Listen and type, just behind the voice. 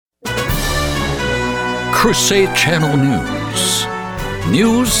CRUSADE Channel News.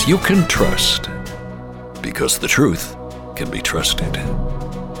 News you can trust, because the truth can be trusted.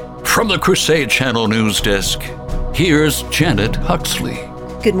 From the CRUSADE Channel News Desk, here's Janet Huxley.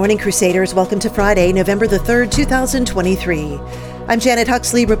 Good morning, Crusaders. Welcome to Friday, November the 3rd, 2023. I'm Janet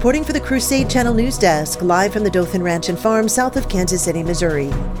Huxley reporting for the CRUSADE Channel News Desk, live from the Dothan Ranch and Farm south of Kansas City,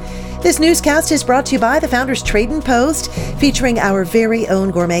 Missouri. This newscast is brought to you by the Founders Trading Post, featuring our very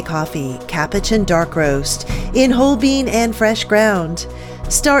own gourmet coffee, Capuchin Dark Roast, in whole bean and fresh ground.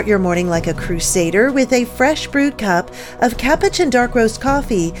 Start your morning like a Crusader with a fresh brewed cup of Capuchin Dark Roast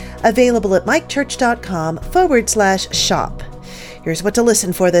coffee, available at mikechurch.com/shop. Here's what to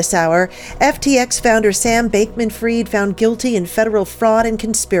listen for this hour. FTX founder Sam Bankman-Fried found guilty in federal fraud and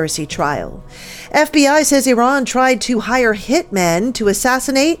conspiracy trial. FBI says Iran tried to hire hitmen to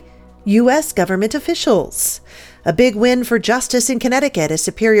assassinate U.S. government officials. A big win for justice in Connecticut. A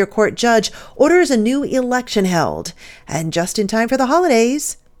Superior Court judge orders a new election held. And just in time for the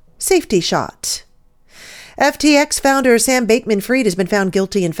holidays, safety shot. FTX founder Sam Bankman-Fried has been found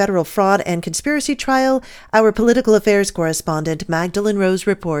guilty in federal fraud and conspiracy trial. Our political affairs correspondent Mahgdalen Rose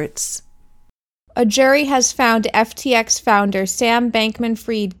reports. A jury has found FTX founder Sam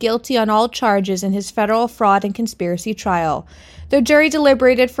Bankman-Fried guilty on all charges in his federal fraud and conspiracy trial. The jury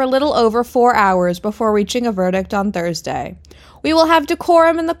deliberated for a little over 4 hours before reaching a verdict on Thursday. "We will have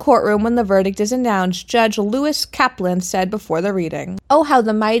decorum in the courtroom when the verdict is announced," Judge Lewis Kaplan said before the reading. Oh, how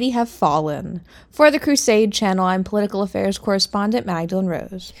the mighty have fallen. For the CRUSADE Channel, I'm political affairs correspondent Mahgdalen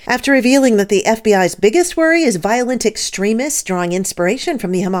Rose. After revealing that the FBI's biggest worry is violent extremists drawing inspiration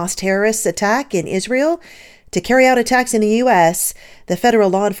from the Hamas terrorist attack in Israel to carry out attacks in the U.S., the federal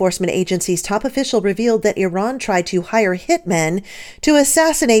law enforcement agency's top official revealed that Iran tried to hire hitmen to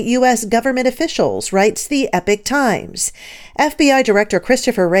assassinate U.S. government officials, writes the Epoch Times. FBI Director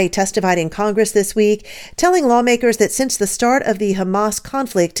Christopher Wray testified in Congress this week, telling lawmakers that since the start of the Hamas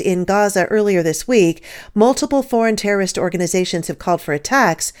conflict in Gaza earlier this week, multiple foreign terrorist organizations have called for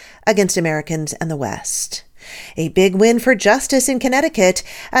attacks against Americans and the West. A big win for justice in Connecticut,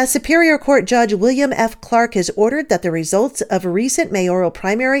 as Superior Court Judge William F. Clark has ordered that the results of a recent mayoral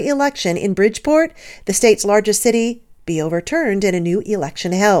primary election in Bridgeport, the state's largest city, be overturned and a new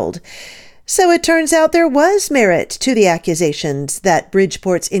election held. So it turns out there was merit to the accusations that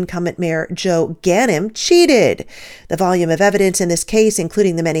Bridgeport's incumbent mayor Joe Ganim cheated. The volume of evidence in this case,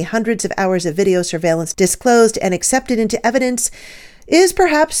 including the many hundreds of hours of video surveillance disclosed and accepted into evidence, is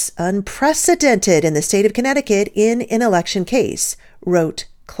perhaps unprecedented in the state of Connecticut in an election case, wrote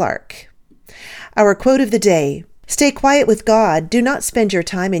Clark. Our quote of the day: "Stay quiet with God. Do not spend your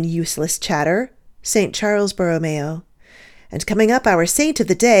time in useless chatter." St. Charles Borromeo. And coming up, our saint of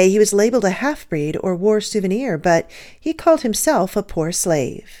the day, he was labeled a half-breed or war souvenir, but he called himself a poor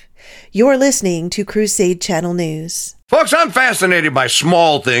slave. You're listening to CRUSADE Channel News. Folks, I'm fascinated by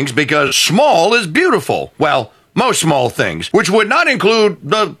small things because small is beautiful. Well, most small things, which would not include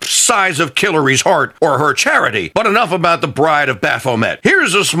the size of Killary's heart or her charity. But enough about the Bride of Baphomet.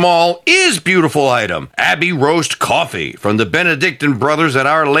 Here's a small is beautiful item. Abbey roast coffee from the Benedictine brothers at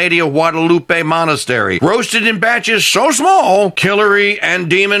Our Lady of Guadalupe Monastery. Roasted in batches so small, Killary and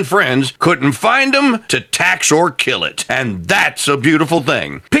demon friends couldn't find them to tax or kill it. And that's a beautiful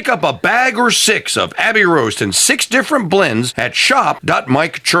thing. Pick up a bag or 6 of Abbey roast in 6 different blends at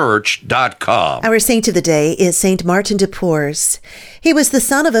shop.mikechurch.com. Our saint of the day is Saint Martin de Porres. He was the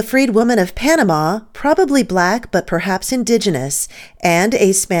son of a freed woman of Panama, probably black but perhaps indigenous, and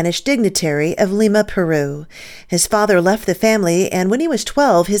a Spanish dignitary of Lima, Peru. His father left the family, and when he was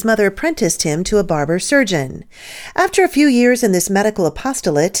 12, his mother apprenticed him to a barber surgeon. After a few years in this medical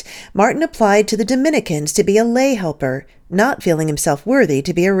apostolate, Martin applied to the Dominicans to be a lay helper, not feeling himself worthy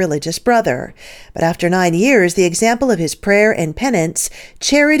to be a religious brother. But after 9 years, the example of his prayer and penance,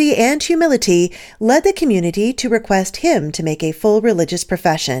 charity and humility led the community to request him to make a full religious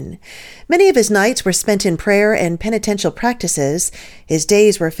profession. Many of his nights were spent in prayer and penitential practices. His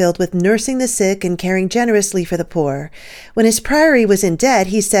days were filled with nursing the sick and caring generously for the poor. When his priory was in debt,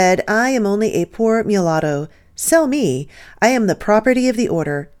 he said, "I am only a poor mulatto. Sell me. I am the property of the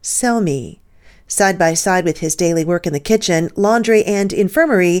order. Sell me." Side by side with his daily work in the kitchen, laundry, and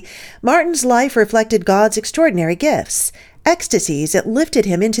infirmary, Martin's life reflected God's extraordinary gifts, ecstasies that lifted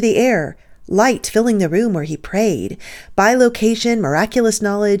him into the air, light filling the room where he prayed, bilocation, miraculous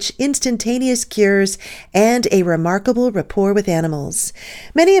knowledge, instantaneous cures, and a remarkable rapport with animals.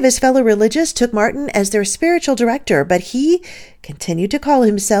 Many of his fellow religious took Martin as their spiritual director, but he continued to call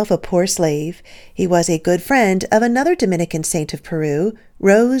himself a poor slave. He was a good friend of another Dominican saint of Peru,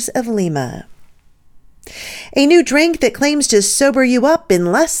 Rose of Lima. A new drink that claims to sober you up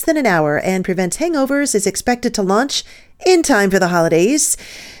in less than an hour and prevents hangovers is expected to launch in time for the holidays.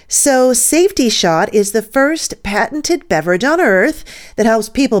 So Safety Shot is the first patented beverage on Earth that helps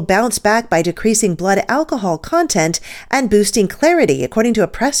people bounce back by decreasing blood alcohol content and boosting clarity, according to a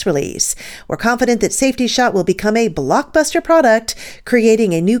press release. We're confident that Safety Shot will become a blockbuster product,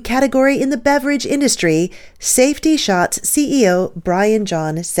 creating a new category in the beverage industry, Safety Shot's CEO Brian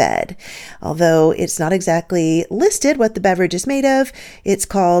John said. Although it's not exactly listed what the beverage is made of, it's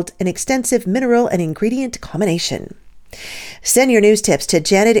called an extensive mineral and ingredient combination. Send your news tips to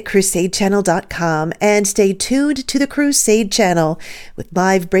Janet at CrusadeChannel.com and stay tuned to the Crusade Channel with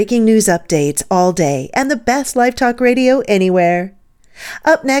live breaking news updates all day and the best live talk radio anywhere.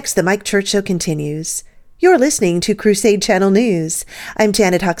 Up next, the Mike Church Show continues. You're listening to Crusade Channel News. I'm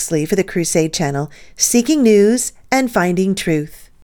Janet Huxley for the Crusade Channel, seeking news and finding truth.